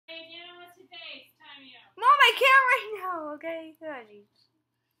my cat right now, okay? Oh, jeez.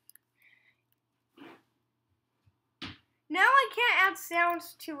 Now I can't add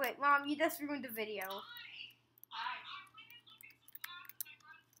sounds to it. Mom, you just ruined the video.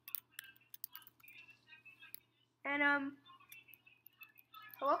 And,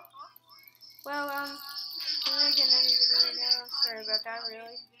 hello? Well, we're gonna get another video right now. Sorry about that,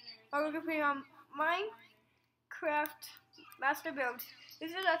 really. Oh, we're gonna play, Minecraft Master Build.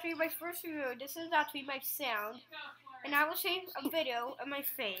 This is actually my first video. This is actually my sound. And I will change a video of my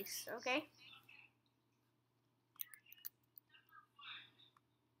face, okay?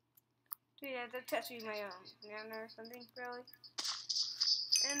 Yeah, that's actually my nana or something, really.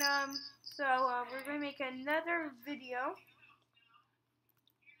 And we're gonna make another video.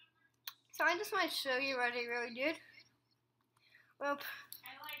 So I just want to show you what I really did. Well,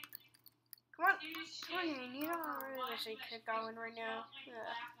 come on, man, you don't really wish I could go in right now.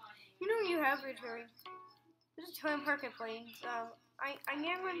 You know you have it, really. This is Time Park playing. I'm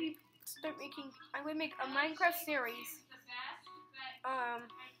gonna make a Minecraft series.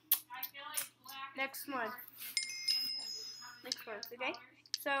 Next month, okay?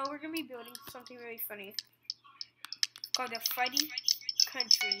 So we're gonna be building something really funny called the Fighting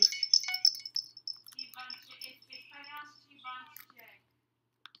Countries.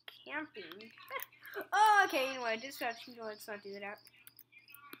 Camping. Oh, okay. Anyway, distraction. Let's not do that.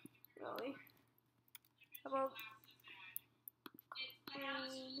 Really? How about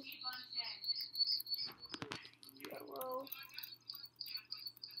green, yellow?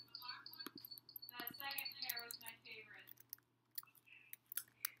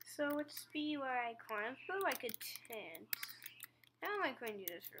 So let's be like let's put like a tent. I don't like when I do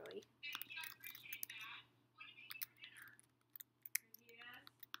this really.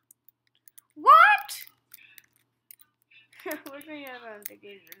 What? We're going to have the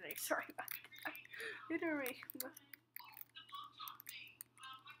game today. Sorry about that. Literally.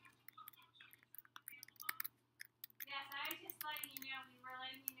 Yes, I was just letting you know. We were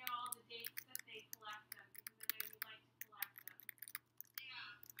letting you know all the dates that they collect them because I know you like to collect them.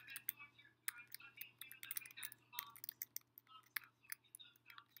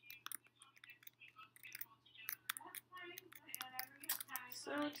 So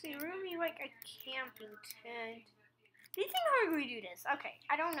let's see, we're gonna be like a camping tent. Do you think how we're gonna do this? Okay,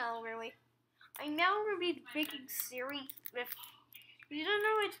 I don't know really. I know we're gonna be making series with. You don't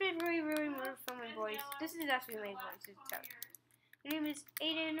know it's been really more from my voice. This is actually my voice. It's my name is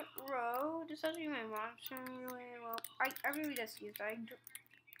Aiden Rowe. This is actually my mom's channel really well. I really just use it. I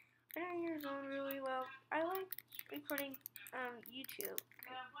don't use it really well. I like recording YouTube.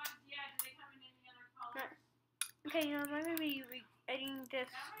 No. Okay, I'm gonna be editing this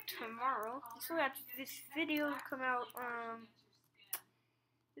tomorrow. So that this video come out.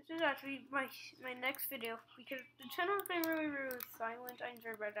 This is actually my next video because the channel's been really silent. I'm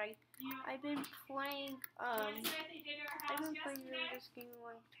sorry, but I've been playing this game a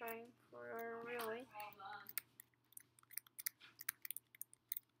long time for really.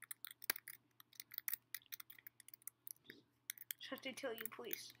 Just to tell you,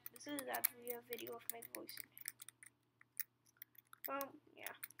 please, this is actually a video of my voice.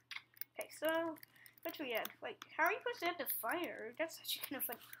 Yeah. Okay, so what should we add? Like, how are you supposed to add the fire? That's actually kind of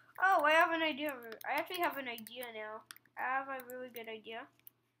fun. Oh, I have an idea. I actually have an idea now. I have a really good idea.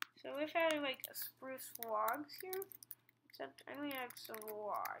 So we've added like a spruce logs here. Except I'm gonna add some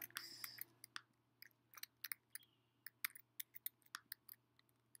logs.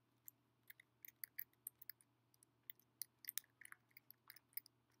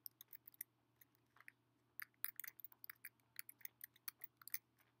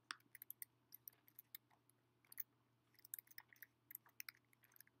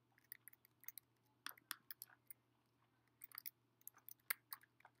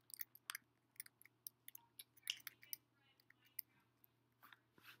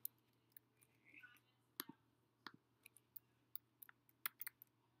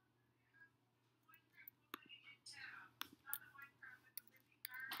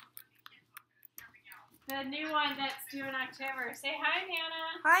 The new one that's due in October. Say hi,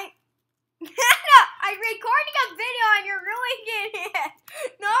 Nana. Hi. Nana, I'm recording a video and you're really getting it.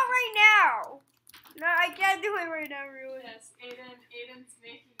 Not right now. No, I can't do it right now, really. Yes, Aiden's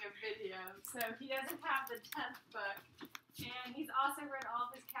making a video. So he doesn't have the 10th book. And he's also read all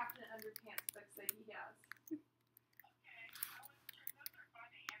of his Captain Underpants books that he has.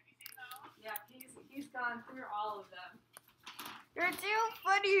 Yeah, he's gone through all of them. You're too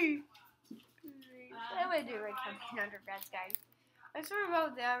funny. I would do like Captain Underpants, guys. I'm sorry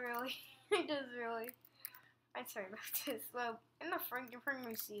about that, really. It does really. I'm sorry about this. Well, in the front, you're probably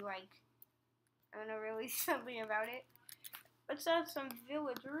going to see like I don't know really something about it. Let's add some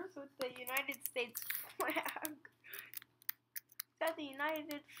villagers with the United States flag. Got the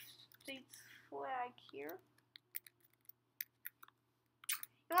United States flag here.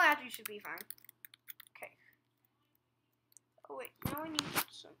 You know, actually should be fine. Okay. Oh wait, now I need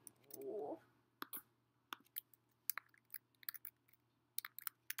some wool.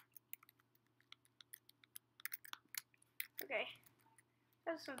 Okay.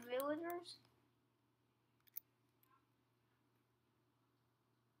 Got some villagers.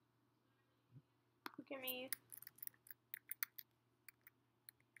 Look at me.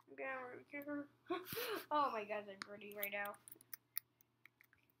 Oh my god, I'm pretty right now.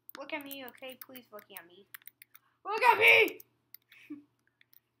 Look at me, okay? Please look at me. Look at me!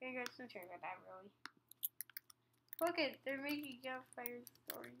 Okay, guys, don't care about that, really. Look at, they're making campfire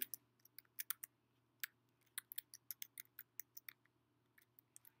stories.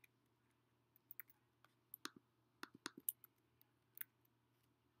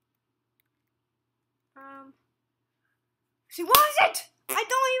 See, what was it? I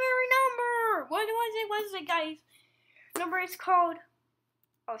don't even remember. What was it, guys? Number is called.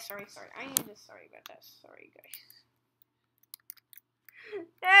 Oh, sorry. I need to sorry about that. Sorry, guys.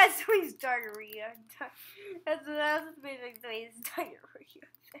 That's always diarrhea. That's basically his diarrhea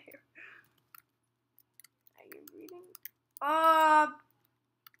there. Are you reading?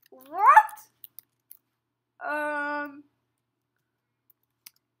 What?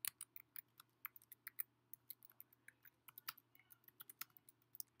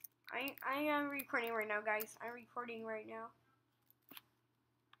 I am recording right now, guys. I'm recording right now.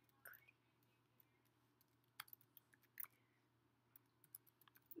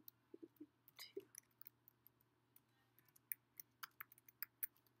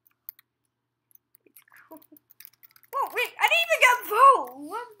 Oh wait, I didn't even get a vote.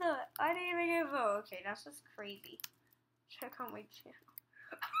 What the? I didn't even get a vote. Okay, that's just crazy. Check out my channel.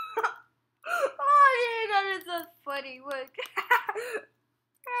 Oh yeah, that is so funny. Look.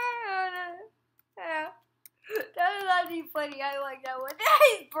 Yeah. That is actually funny. I like that one.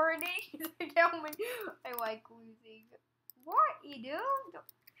 He's burning. Tell me. I like losing. What you do?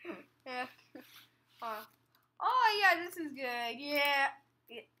 Yeah. Oh yeah, this is good. Yeah,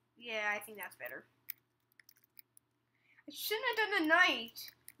 I think that's better. I shouldn't have done the night.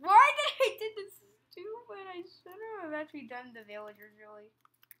 Why did I do this stupid? I shouldn't have actually done the villagers, really.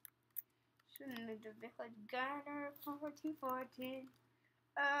 Shouldn't have done the village. Got her 14.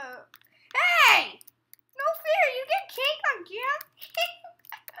 Hey! No fair, you get cake on camp?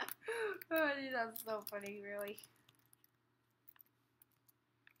 Oh, dude, that's so funny, really.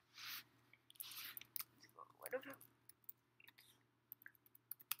 What if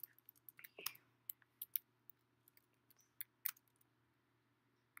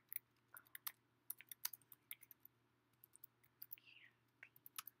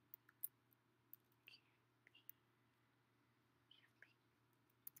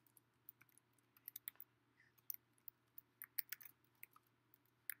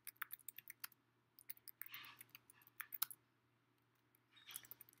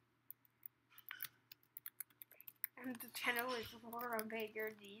and the channel is Laura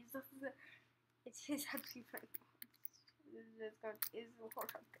Baker D's. It's his happy friend. This is Laura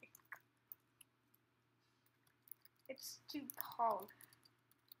Baker. It's too tall.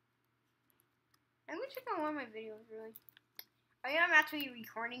 I'm gonna check out one of my videos, really. I am actually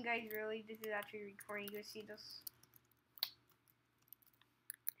recording, guys, really. This is actually recording. You see this?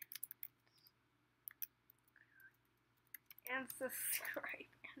 And subscribe.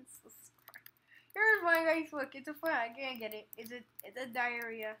 Here's one, guys. Look, it's a flag. I can't get it. It's a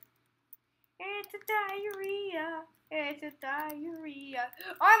diarrhea. It's a diarrhea. It's a diarrhea.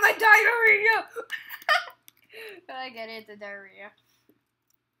 I'm a diarrhea. I get it. It's a diarrhea.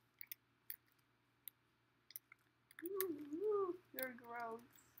 You're gross.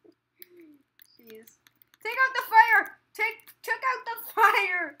 Jeez. Take out the fire. Took out the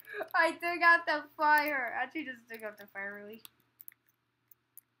fire. I took out the fire. Actually, just took out the fire, really.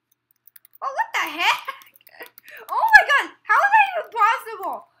 Oh, what the heck? Oh my god, how is that even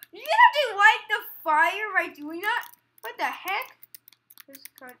possible? You have to light the fire by doing that? What the heck? Just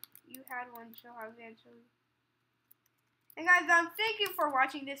cut. You had one show eventually. And guys, thank you for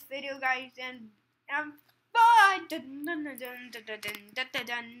watching this video, guys, and bye. Dun, dun, dun, dun, dun, dun, dun, dun,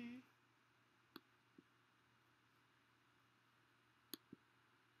 dun.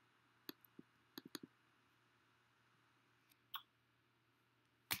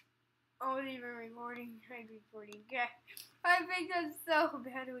 I wasn't even recording. I'm recording. Yeah. I think that's so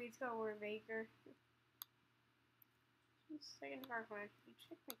bad. We told we're Baker. Second part one. You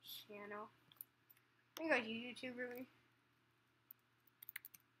check my channel. I got you, YouTube, really.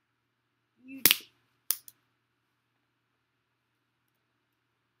 YouTube.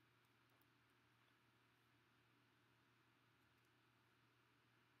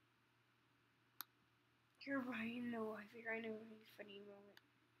 You're right, no, I think I know a funny moment.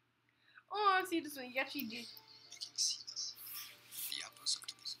 Oh, see this one, you actually do.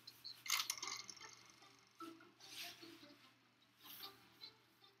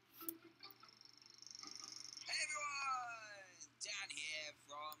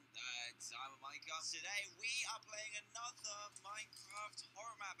 Today we are playing another Minecraft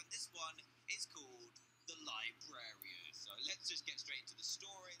horror map, and this one is called The Librarian. So let's just get straight into the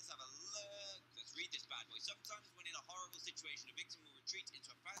story. Let's have a look. Let's read this bad boy. Sometimes when in a horrible situation, a victim will retreat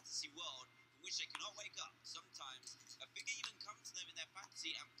into a fantasy world from which they cannot wake up. Sometimes a figure even comes to them in their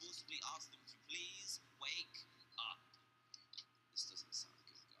fantasy and forcibly asks them to please wake up. This doesn't sound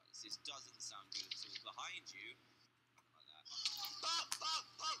good, guys. This doesn't sound good at all. Behind you, like that. Oh!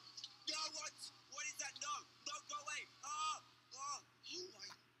 No, what is that? No, go away. Oh my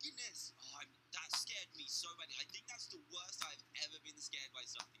goodness. That scared me so badly. I think that's the worst I've ever been scared by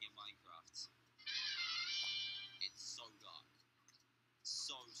something in Minecraft. It's so dark.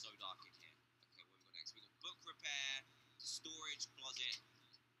 So dark in here. Okay, what have we got next? We got book repair, storage closet.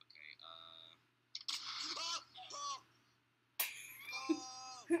 Okay,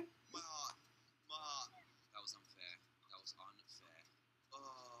 my heart. That was unfair.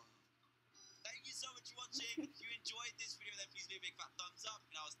 Oh. Thank you so much for watching. If you enjoyed this video, then please leave a big fat thumbs up.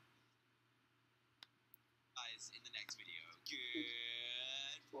 And I'll see you guys in the next video.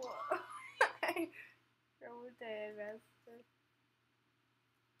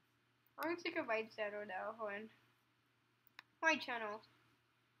 I'm gonna take a bite shadow now. Hold on. My channel.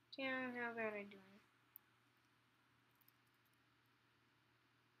 How bad I doing?